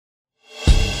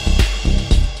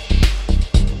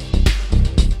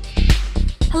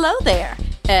Hello there,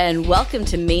 and welcome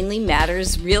to Mainly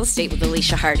Matters Real Estate with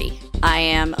Alicia Hardy. I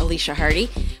am Alicia Hardy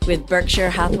with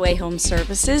Berkshire Hathaway Home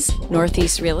Services,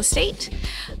 Northeast Real Estate.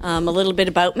 A little bit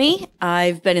about me.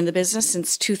 I've been in the business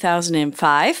since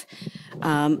 2005.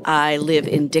 I live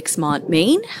in Dixmont,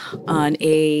 Maine, on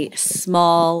a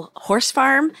small horse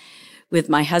farm with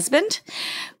my husband.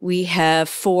 We have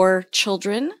 4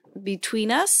 children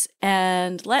between us,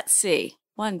 and let's see,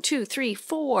 1, 2, 3,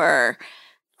 4,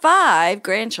 5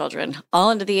 grandchildren, all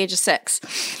under the age of 6.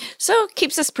 So it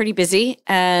keeps us pretty busy.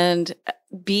 And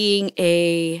being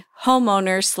a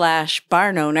homeowner /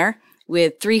 barn owner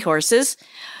with 3 horses,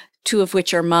 2 of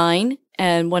which are mine,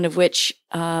 and one of which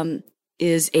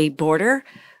is a boarder.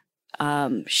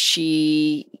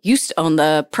 She used to own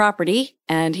the property,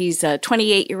 and he's a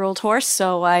 28-year-old horse.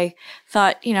 So I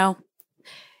thought,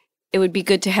 it would be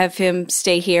good to have him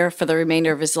stay here for the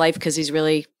remainder of his life because he's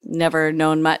really never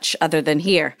known much other than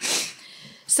here.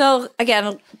 So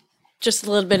again, just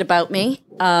a little bit about me.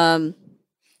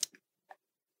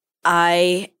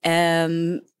 I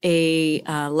am a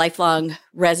lifelong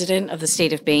resident of the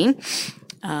state of Maine.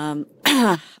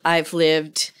 I've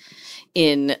lived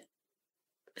in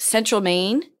central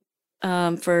Maine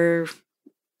for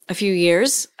a few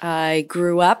years. I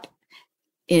grew up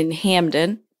in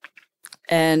Hamden.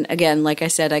 And again, like I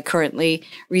said, I currently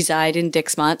reside in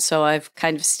Dixmont, so I've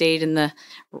kind of stayed in the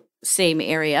same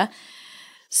area.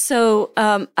 So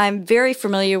I'm very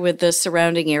familiar with the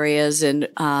surrounding areas and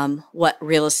what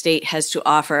real estate has to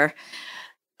offer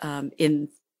in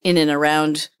and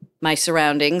around my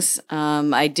surroundings.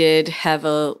 I did have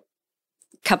a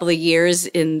couple of years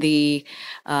in the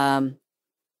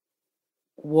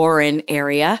Warren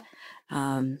area.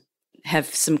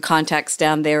 Have some contacts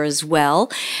down there as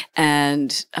well.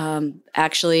 And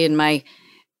actually in my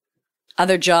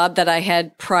other job that I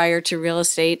had prior to real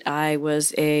estate, I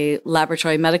was a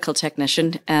laboratory medical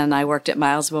technician, and I worked at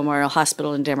Miles Memorial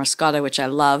Hospital in Damariscotta, which I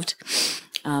loved.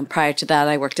 Prior to that,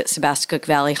 I worked at Sebasticook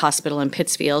Valley Hospital in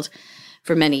Pittsfield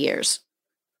for many years.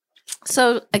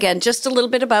 So again, just a little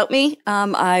bit about me.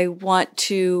 I want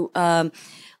to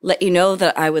let you know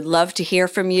that I would love to hear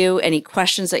from you. Any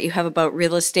questions that you have about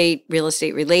real estate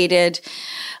related,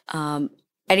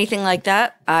 anything like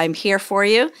that, I'm here for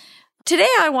you. Today,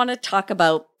 I want to talk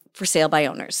about for sale by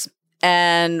owners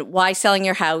and why selling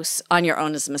your house on your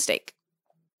own is a mistake,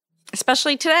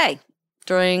 especially today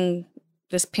during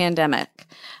this pandemic.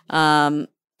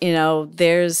 There's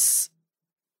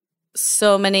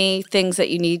so many things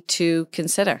that you need to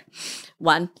consider.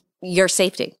 One, your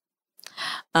safety.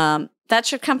 That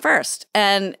should come first.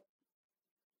 And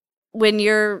when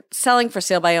you're selling for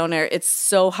sale by owner, it's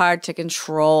so hard to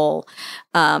control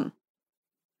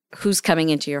who's coming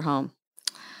into your home.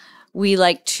 We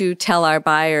like to tell our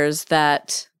buyers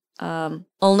that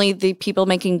only the people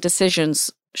making decisions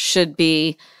should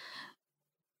be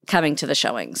coming to the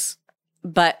showings.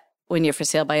 But when you're for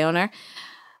sale by owner,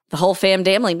 the whole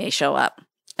family may show up.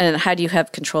 And how do you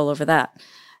have control over that?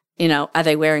 Are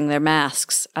they wearing their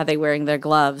masks? Are they wearing their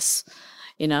gloves?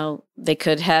 They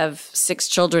could have 6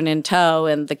 children in tow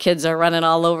and the kids are running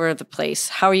all over the place.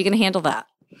 How are you going to handle that?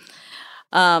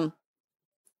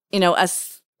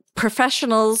 As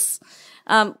professionals,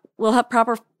 we'll have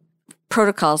proper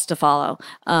protocols to follow.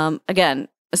 Again,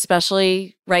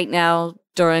 especially right now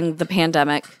during the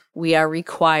pandemic, we are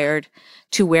required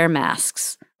to wear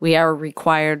masks. We are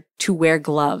required to wear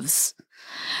gloves.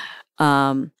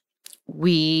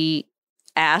 We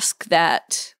ask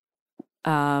that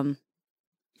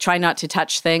try not to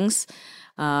touch things.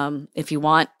 If you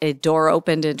want a door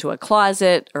opened into a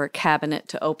closet or a cabinet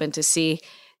to open to see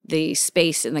the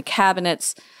space in the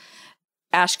cabinets,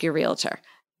 ask your realtor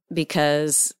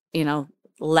because,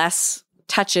 less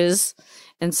touches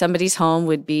in somebody's home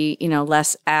would be,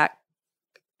 less apt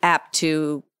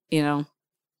to,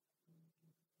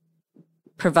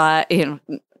 provide,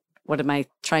 what am I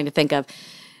trying to think of?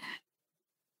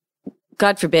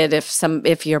 God forbid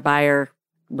if your buyer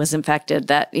was infected,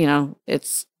 that,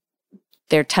 it's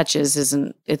their touches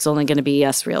it's only going to be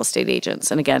us real estate agents.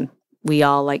 And again, we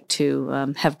all like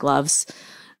to have gloves.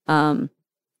 And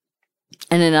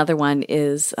another one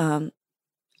is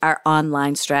our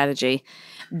online strategy.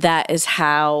 That is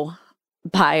how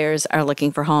buyers are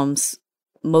looking for homes.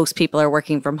 Most people are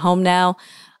working from home now.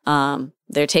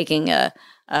 They're taking a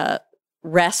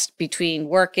rest between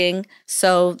working,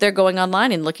 so they're going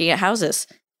online and looking at houses.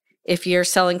 If you're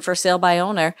selling for sale by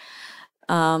owner,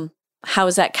 how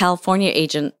is that California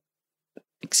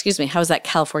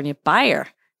buyer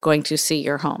going to see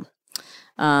your home?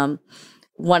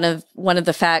 One of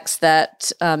the facts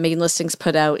that Maine Listings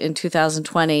put out in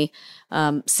 2020,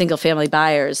 single family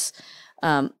buyers,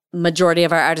 Majority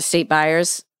of our out-of-state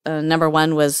buyers, number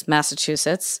one was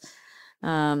Massachusetts,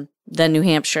 then New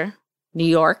Hampshire, New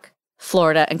York,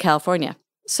 Florida, and California.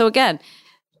 So again,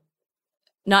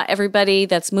 not everybody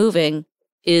that's moving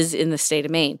is in the state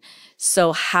of Maine.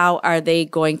 So how are they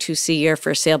going to see your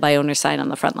for sale by owner sign on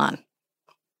the front lawn?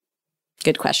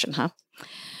 Good question, huh?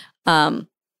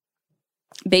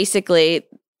 Basically,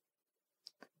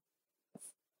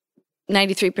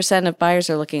 93% of buyers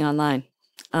are looking online,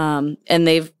 and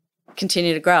they've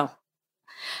continued to grow.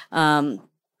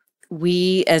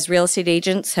 We, as real estate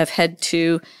agents, have had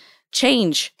to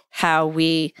change how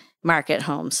we market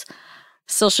homes.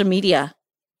 Social media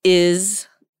is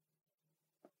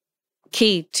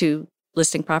key to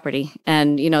listing property.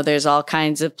 And, there's all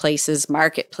kinds of places,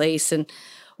 marketplace and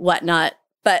whatnot.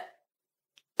 But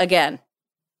again,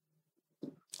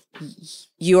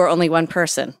 you are only one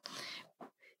person.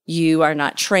 You are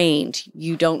not trained.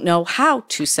 You don't know how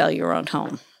to sell your own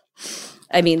home.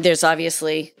 I mean, there's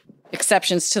obviously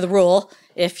exceptions to the rule.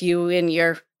 If you in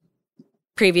your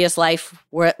previous life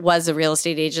was a real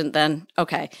estate agent, then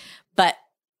okay. But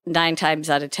 9 times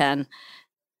out of 10,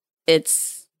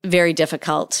 it's very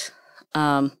difficult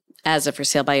as a for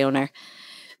sale by owner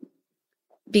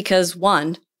because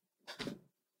one,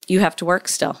 you have to work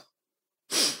still.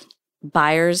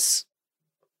 Buyers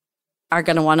are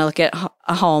going to want to look at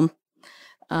a home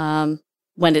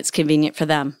when it's convenient for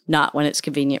them, not when it's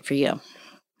convenient for you.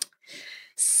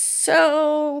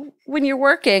 So when you're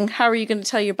working, how are you going to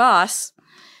tell your boss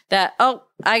that, oh,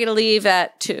 I got to leave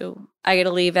at 2, I got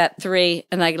to leave at 3,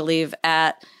 and I got to leave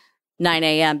at 9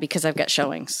 a.m. because I've got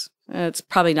showings? It's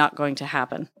probably not going to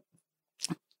happen.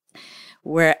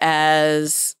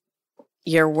 Whereas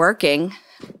you're working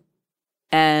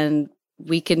and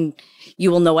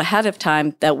you will know ahead of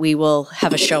time that we will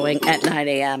have a showing at 9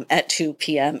 a.m., at 2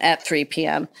 p.m., at 3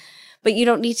 p.m., but you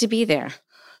don't need to be there.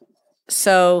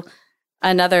 So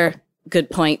another good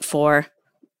point for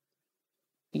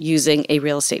using a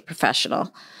real estate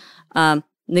professional,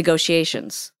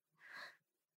 negotiations.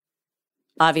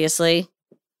 Obviously,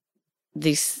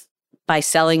 by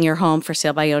selling your home for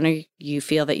sale by owner, you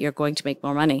feel that you're going to make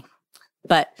more money.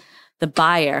 But the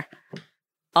buyer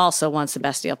also wants the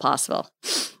best deal possible.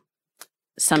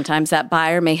 Sometimes that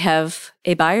buyer may have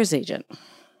a buyer's agent,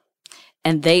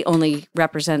 and they only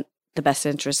represent the best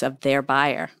interests of their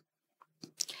buyer.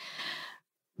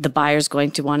 The buyer's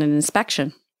going to want an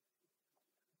inspection,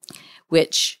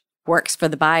 which works for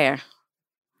the buyer.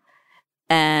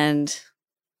 And,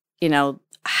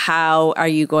 how are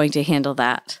you going to handle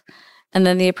that? And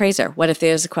then the appraiser. What if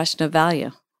there's a question of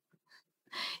value?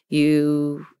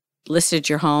 You listed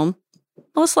your home,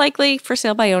 most likely for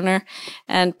sale by owner,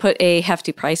 and put a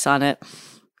hefty price on it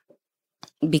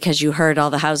because you heard all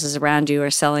the houses around you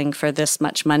are selling for this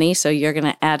much money. So you're going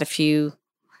to add a few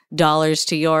dollars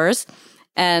to yours,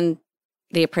 and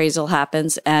the appraisal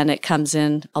happens and it comes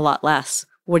in a lot less.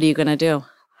 What are you going to do?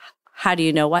 How do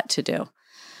you know what to do?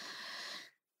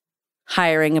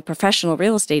 Hiring a professional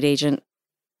real estate agent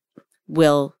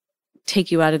will take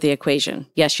you out of the equation.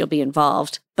 Yes, you'll be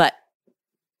involved, but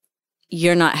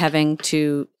you're not having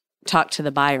to talk to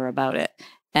the buyer about it.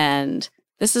 And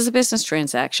this is a business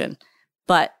transaction,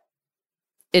 but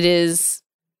it is,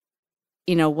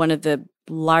 one of the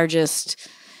largest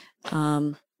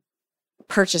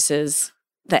purchases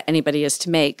that anybody is to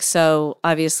make. So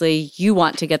obviously you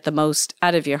want to get the most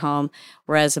out of your home,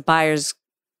 whereas a buyer's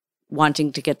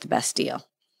wanting to get the best deal.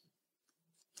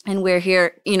 And we're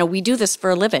here, we do this for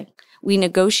a living. We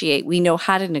negotiate. We know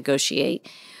how to negotiate.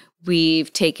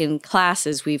 We've taken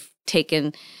classes. We've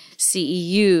taken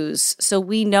CEUs. So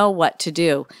we know what to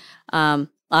do.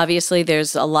 Obviously,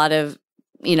 there's a lot of,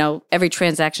 every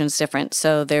transaction is different.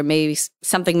 So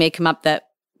something may come up that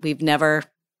we've never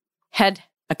had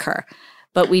occur,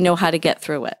 but we know how to get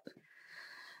through it.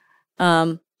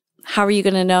 How are you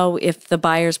going to know if the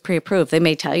buyer's pre-approved? They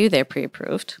may tell you they're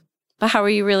pre-approved, but how are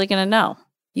you really going to know?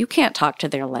 You can't talk to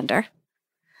their lender.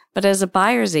 But as a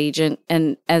buyer's agent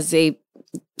and as a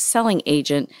selling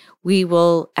agent, we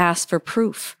will ask for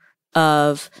proof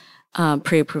of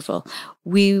pre-approval.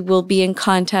 We will be in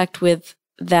contact with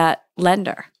that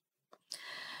lender.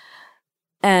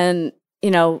 And,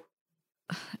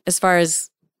 as far as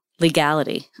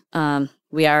legality,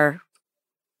 we are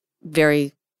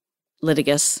very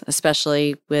litigious,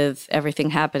 especially with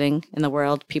everything happening in the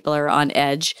world. People are on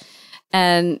edge,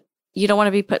 and you don't want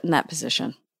to be put in that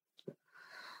position.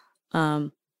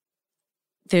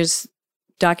 There's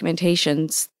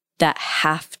documentations that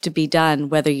have to be done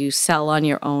whether you sell on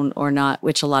your own or not,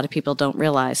 which a lot of people don't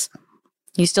realize.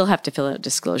 You still have to fill out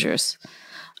disclosures.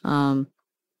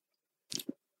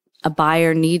 a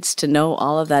buyer needs to know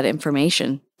all of that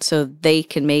information so they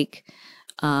can make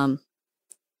the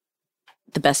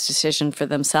best decision for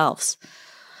themselves.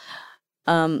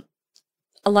 A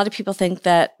lot of people think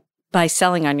that by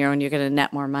selling on your own, you're going to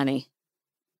net more money.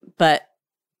 But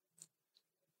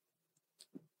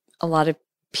a lot of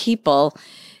people,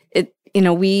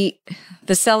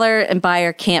 the seller and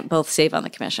buyer can't both save on the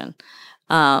commission.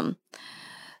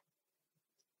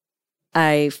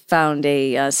 I found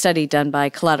a study done by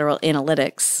Collateral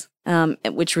Analytics,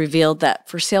 which revealed that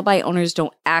for sale by owners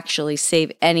don't actually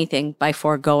save anything by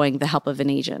foregoing the help of an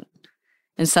agent.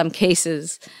 In some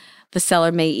cases, the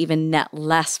seller may even net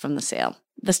less from the sale.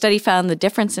 The study found the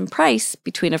difference in price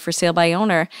between a for sale by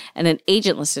owner and an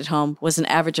agent-listed home was an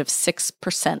average of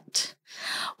 6%.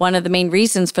 One of the main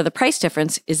reasons for the price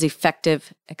difference is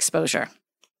effective exposure.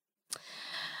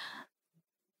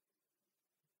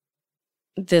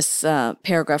 This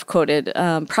paragraph quoted,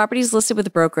 properties listed with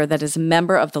a broker that is a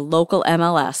member of the local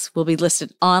MLS will be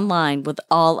listed online with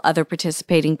all other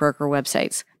participating broker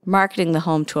websites, marketing the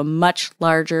home to a much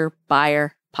larger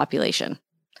buyer population.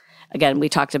 Again, we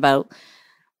talked about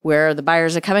where the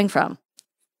buyers are coming from.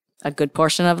 A good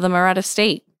portion of them are out of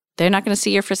state. They're not going to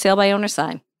see your for sale by owner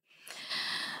sign.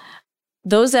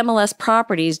 Those MLS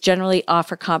properties generally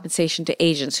offer compensation to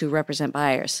agents who represent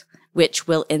buyers, which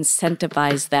will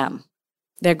incentivize them.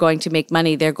 They're going to make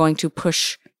money. They're going to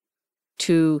push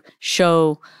to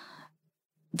show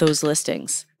those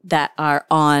listings that are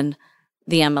on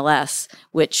the MLS,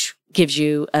 which gives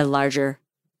you a larger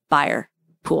buyer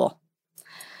pool.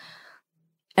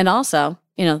 And also,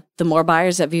 the more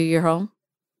buyers that view your home,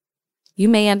 you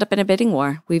may end up in a bidding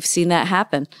war. We've seen that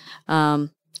happen.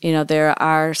 There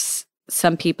are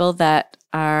some people that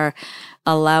are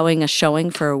allowing a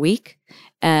showing for a week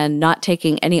and not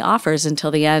taking any offers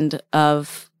until the end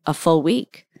of a full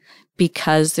week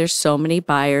because there's so many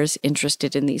buyers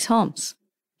interested in these homes.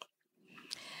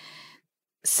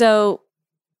 So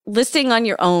listing on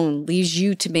your own leaves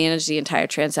you to manage the entire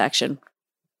transaction.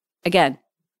 Again,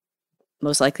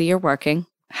 most likely you're working.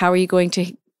 How are you going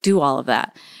to do all of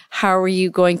that? How are you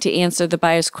going to answer the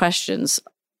buyer's questions,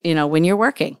 when you're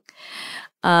working?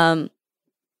 You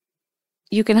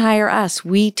can hire us.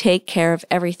 We take care of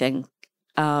everything.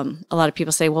 A lot of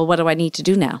people say, well, what do I need to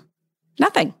do now?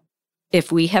 Nothing.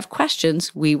 If we have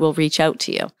questions, we will reach out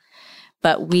to you.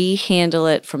 But we handle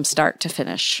it from start to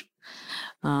finish.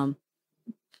 That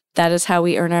is how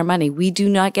we earn our money. We do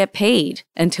not get paid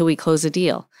until we close a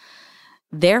deal.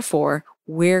 Therefore,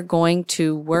 we're going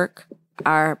to work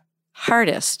our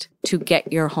hardest to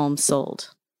get your home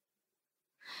sold.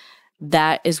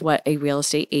 That is what a real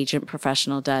estate agent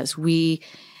professional does. We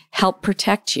help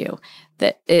protect you,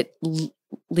 that it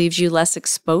leaves you less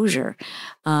exposure.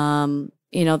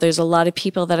 There's a lot of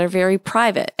people that are very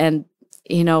private, and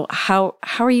how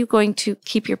are you going to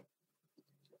keep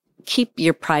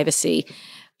your privacy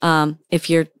if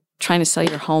you're trying to sell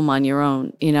your home on your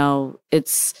own?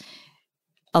 It's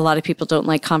a lot of people don't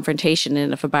like confrontation,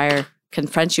 and if a buyer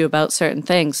confronts you about certain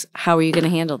things, how are you going to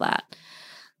handle that?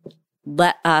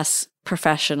 Let us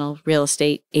professional real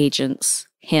estate agents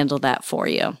handle that for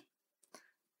you.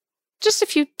 Just a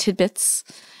few tidbits,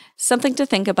 something to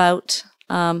think about.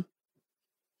 There's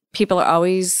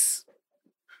always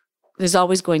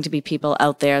going to be people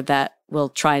out there that will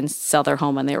try and sell their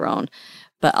home on their own.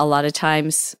 But a lot of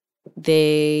times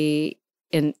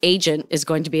an agent is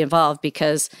going to be involved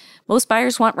because most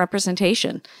buyers want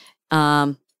representation.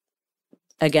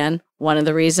 Again, one of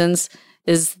the reasons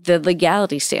is the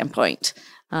legality standpoint.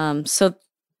 So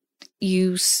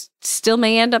you still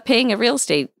may end up paying a real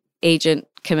estate agent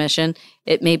commission.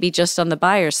 It may be just on the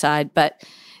buyer side, but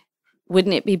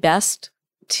wouldn't it be best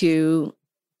to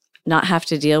not have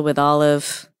to deal with all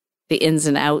of the ins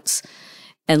and outs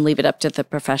and leave it up to the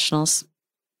professionals?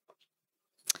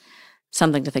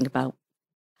 Something to think about.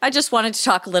 I just wanted to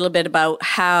talk a little bit about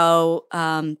how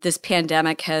this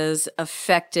pandemic has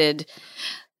affected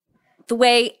the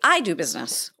way I do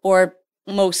business, or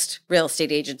most real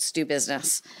estate agents do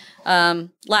business.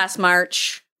 Last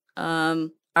March,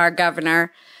 our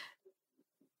governor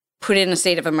put in a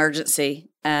state of emergency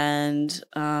and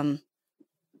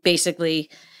basically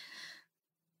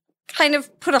kind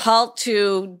of put a halt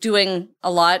to doing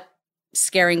a lot,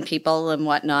 scaring people and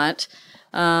whatnot,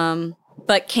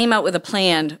 but came out with a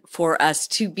plan for us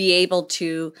to be able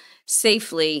to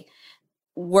safely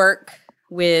work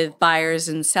with buyers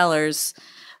and sellers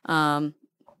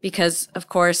because, of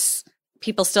course,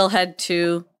 people still had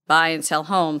to buy and sell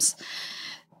homes.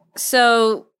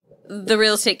 So the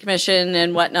Real Estate Commission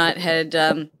and whatnot had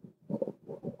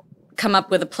come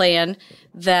up with a plan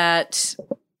that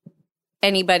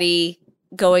anybody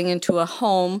going into a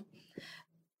home,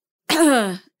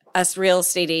 us real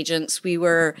estate agents, we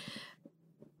were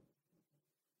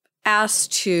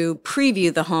asked to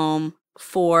preview the home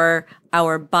for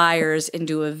our buyers and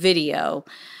do a video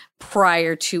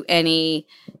prior to any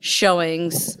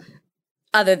showings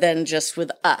other than just with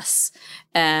us.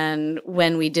 And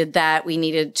when we did that, we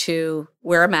needed to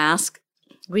wear a mask.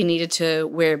 We needed to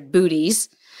wear booties,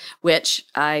 which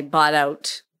I bought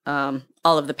out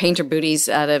all of the painter booties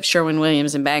out of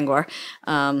Sherwin-Williams in Bangor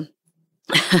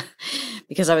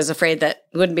because I was afraid that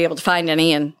we wouldn't be able to find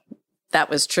any. And that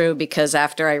was true because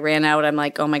after I ran out, I'm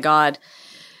like, oh my God,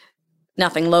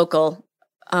 nothing local.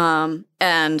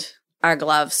 And our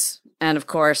gloves and, of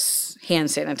course, hand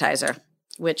sanitizer,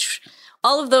 which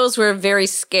all of those were very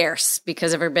scarce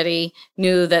because everybody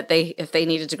knew that if they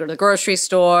needed to go to the grocery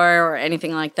store or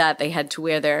anything like that, they had to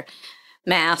wear their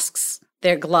masks,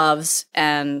 their gloves,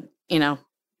 and,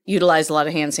 utilize a lot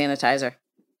of hand sanitizer.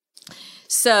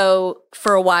 So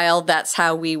for a while, that's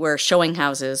how we were showing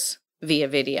houses via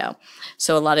video.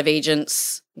 So a lot of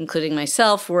agents, including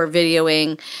myself, were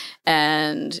videoing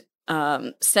and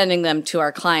sending them to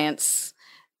our clients,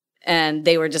 and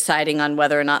they were deciding on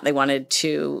whether or not they wanted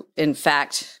to, in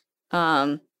fact,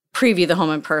 preview the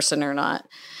home in person or not,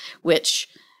 which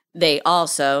they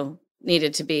also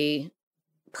needed to be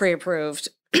pre-approved.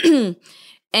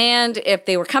 And if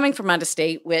they were coming from out of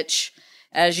state, which,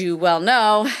 as you well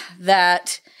know,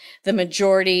 that the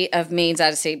majority of Maine's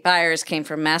out-of-state buyers came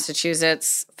from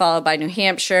Massachusetts, followed by New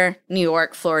Hampshire, New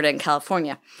York, Florida, and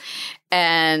California.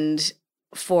 And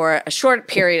for a short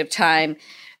period of time,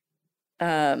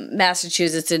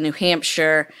 Massachusetts and New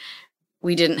Hampshire,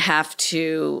 we didn't have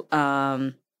to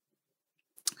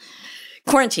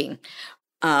quarantine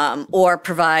or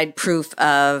provide proof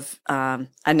of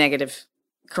a negative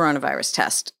coronavirus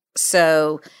test.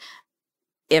 So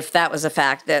if that was a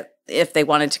fact that if they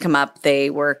wanted to come up, they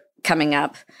were coming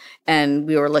up, and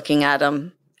we were looking at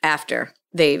them after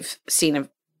they've seen a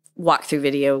walkthrough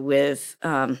video with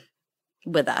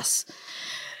us.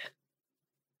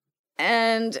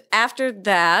 And after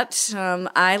that,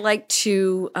 I like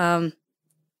to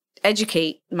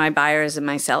educate my buyers and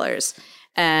my sellers.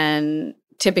 And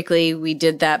typically we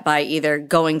did that by either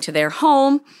going to their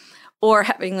home or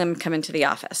having them come into the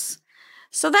office.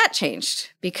 So that changed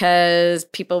because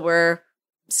people were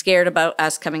scared about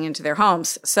us coming into their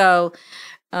homes. So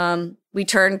we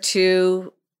turned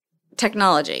to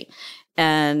technology,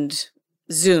 and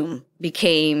Zoom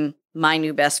became my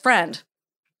new best friend.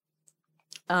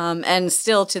 And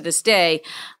still to this day,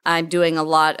 I'm doing a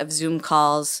lot of Zoom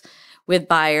calls with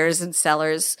buyers and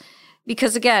sellers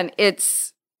because, again,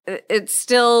 it's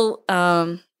still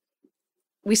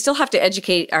we still have to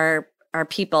educate our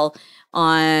people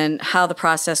on how the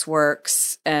process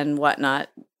works and whatnot.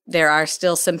 There are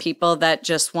still some people that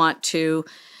just want to,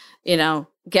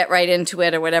 get right into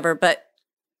it or whatever. But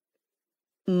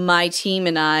my team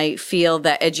and I feel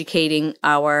that educating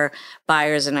our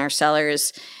buyers and our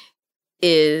sellers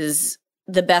is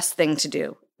the best thing to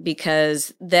do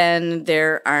because then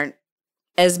there aren't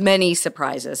as many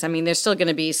surprises. I mean, there's still going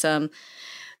to be some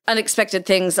unexpected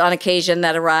things on occasion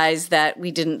that arise that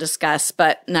we didn't discuss,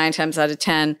 but 9 times out of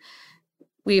 10,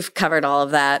 we've covered all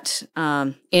of that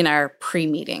in our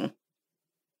pre-meeting.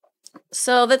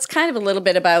 So that's kind of a little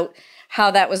bit about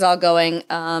how that was all going.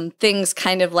 Things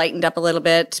kind of lightened up a little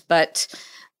bit, but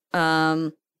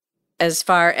as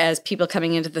far as people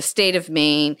coming into the state of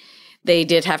Maine, they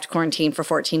did have to quarantine for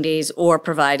 14 days or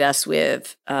provide us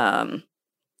with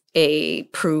a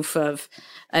proof of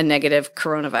a negative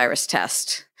coronavirus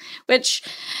test, which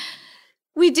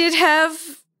we did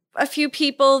have a few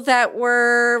people that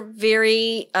were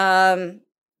very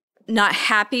not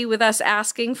happy with us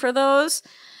asking for those.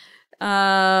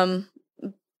 But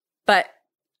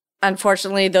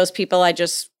unfortunately, those people I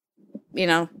just,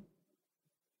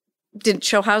 didn't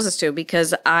show houses to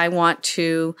because I want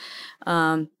to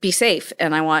be safe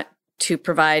and I want to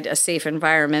provide a safe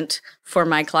environment for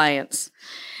my clients.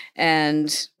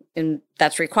 And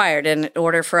that's required. And in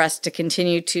order for us to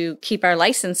continue to keep our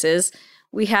licenses,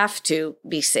 we have to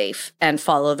be safe and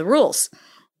follow the rules.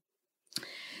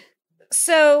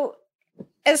 So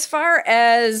as far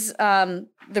as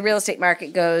the real estate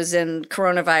market goes and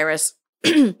coronavirus,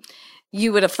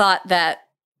 you would have thought that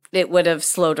it would have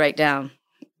slowed right down.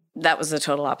 That was the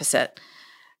total opposite.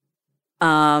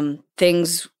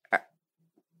 Things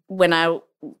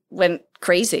went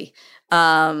crazy.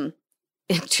 In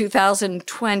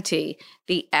 2020,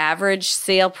 the average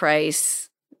sale price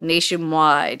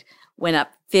nationwide went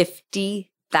up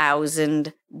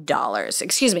 $50,000.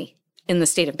 Excuse me, in the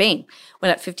state of Maine,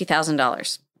 went up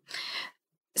 $50,000.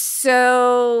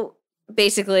 So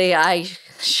basically, I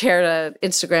shared an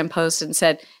Instagram post and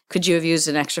said, could you have used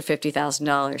an extra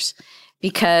 $50,000?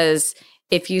 Because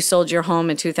if you sold your home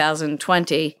in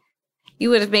 2020, you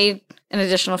would have made an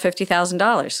additional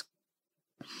 $50,000.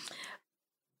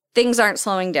 Things aren't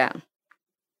slowing down.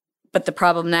 But the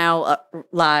problem now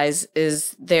lies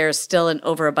is there's still an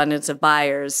overabundance of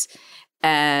buyers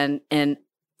and an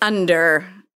a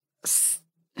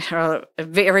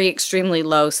very extremely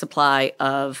low supply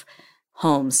of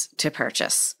homes to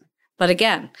purchase. But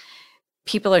again,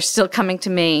 people are still coming to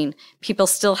Maine. People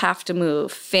still have to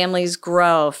move. Families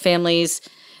grow. Families,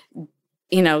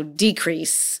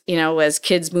 decrease, as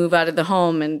kids move out of the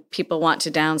home and people want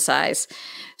to downsize.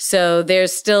 So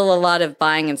there's still a lot of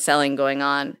buying and selling going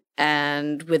on.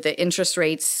 And with the interest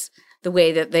rates the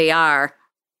way that they are,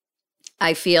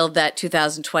 I feel that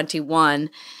 2021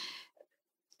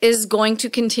 is going to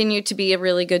continue to be a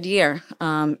really good year.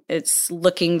 It's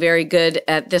looking very good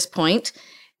at this point,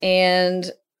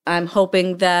 and I'm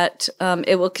hoping that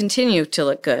it will continue to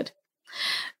look good.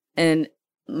 And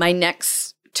my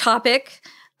next topic,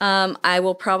 I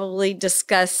will probably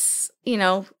discuss,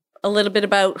 a little bit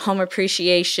about home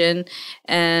appreciation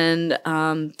and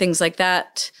things like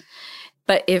that.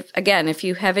 But if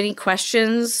you have any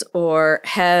questions or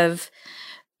have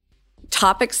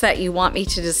topics that you want me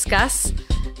to discuss,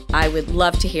 I would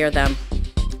love to hear them.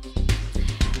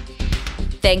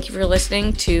 Thank you for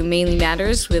listening to Mainly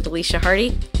Matters with Alicia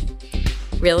Hardy,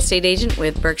 real estate agent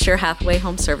with Berkshire Hathaway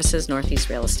Home Services Northeast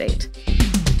Real Estate.